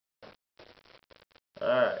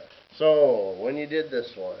Alright, so when you did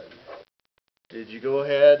this one, did you go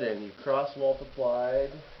ahead and you cross multiplied?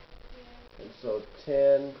 And so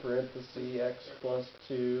 10 parenthesis x plus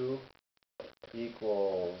 2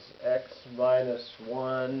 equals x minus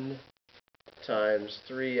 1 times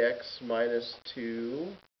 3x minus 2.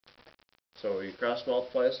 So you cross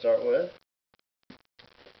multiply to start with.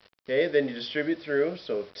 Okay, then you distribute through,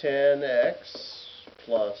 so 10x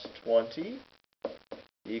plus 20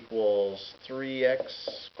 equals 3x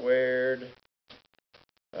squared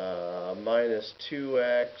minus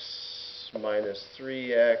 2x minus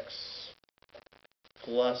 3x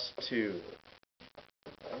plus 2.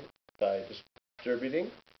 Okay, by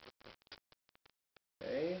distributing.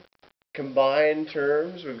 Okay. Combined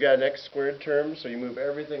terms, we've got an x squared term, so you move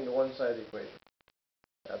everything to one side of the equation.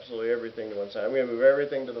 Absolutely everything to one side. I'm going to move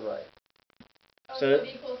everything to the right. Oh, so it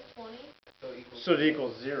equals 20? So it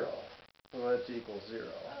equals 0. We want it to equal 0.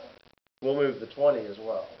 Oh. We'll move the 20 as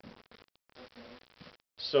well. Okay.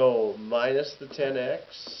 So minus the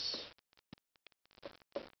 10x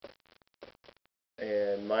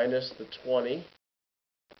and minus the 20.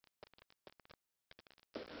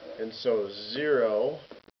 And so 0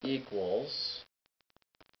 equals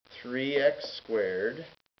 3x squared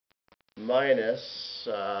minus,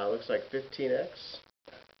 looks like 15x.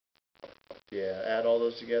 Yeah, add all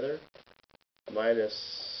those together.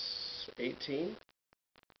 Minus 18.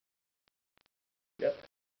 Yep.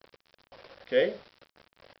 Okay.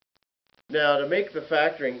 Now to make the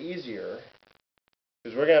factoring easier,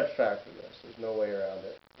 because we're going to have to factor this, there's no way around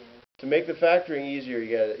it. To make the factoring easier,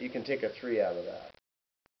 you can take a 3 out of that.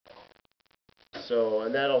 So,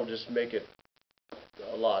 and that'll just make it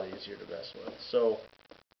a lot easier to mess with. So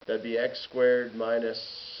that'd be x squared minus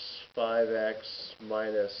 5x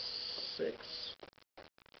minus 6.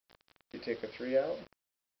 You take a 3 out.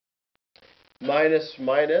 Minus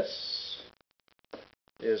minus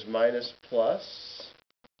is minus plus.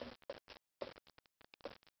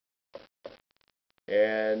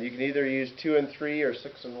 And you can either use 2 and 3 or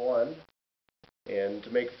 6 and 1. And to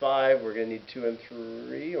make 5, we're going to need 2 and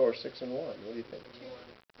 3 or 6 and 1. What do you think?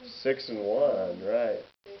 6 and 1, right.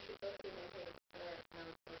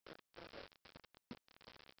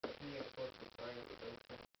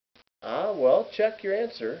 Well, check your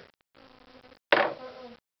answer.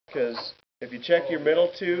 Because if you check your middle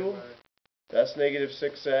 2, that's negative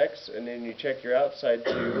 6x, and then you check your outside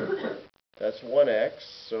 2, that's 1x,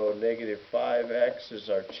 so negative 5x is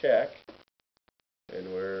our check. And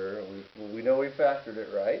we know we factored it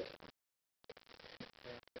right.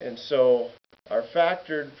 And so our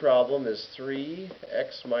factored problem is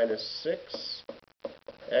 3x minus 6,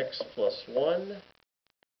 x plus 1.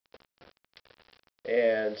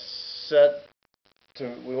 And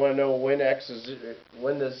we want to know when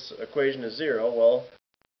this equation is 0. Well,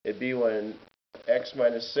 it'd be when x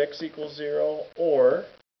minus 6 equals 0, or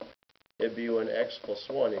it'd be when x plus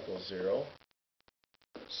 1 equals 0.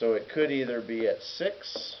 So it could either be at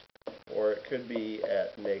 6 or it could be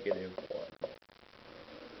at negative 1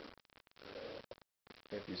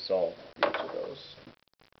 if you solve each of those.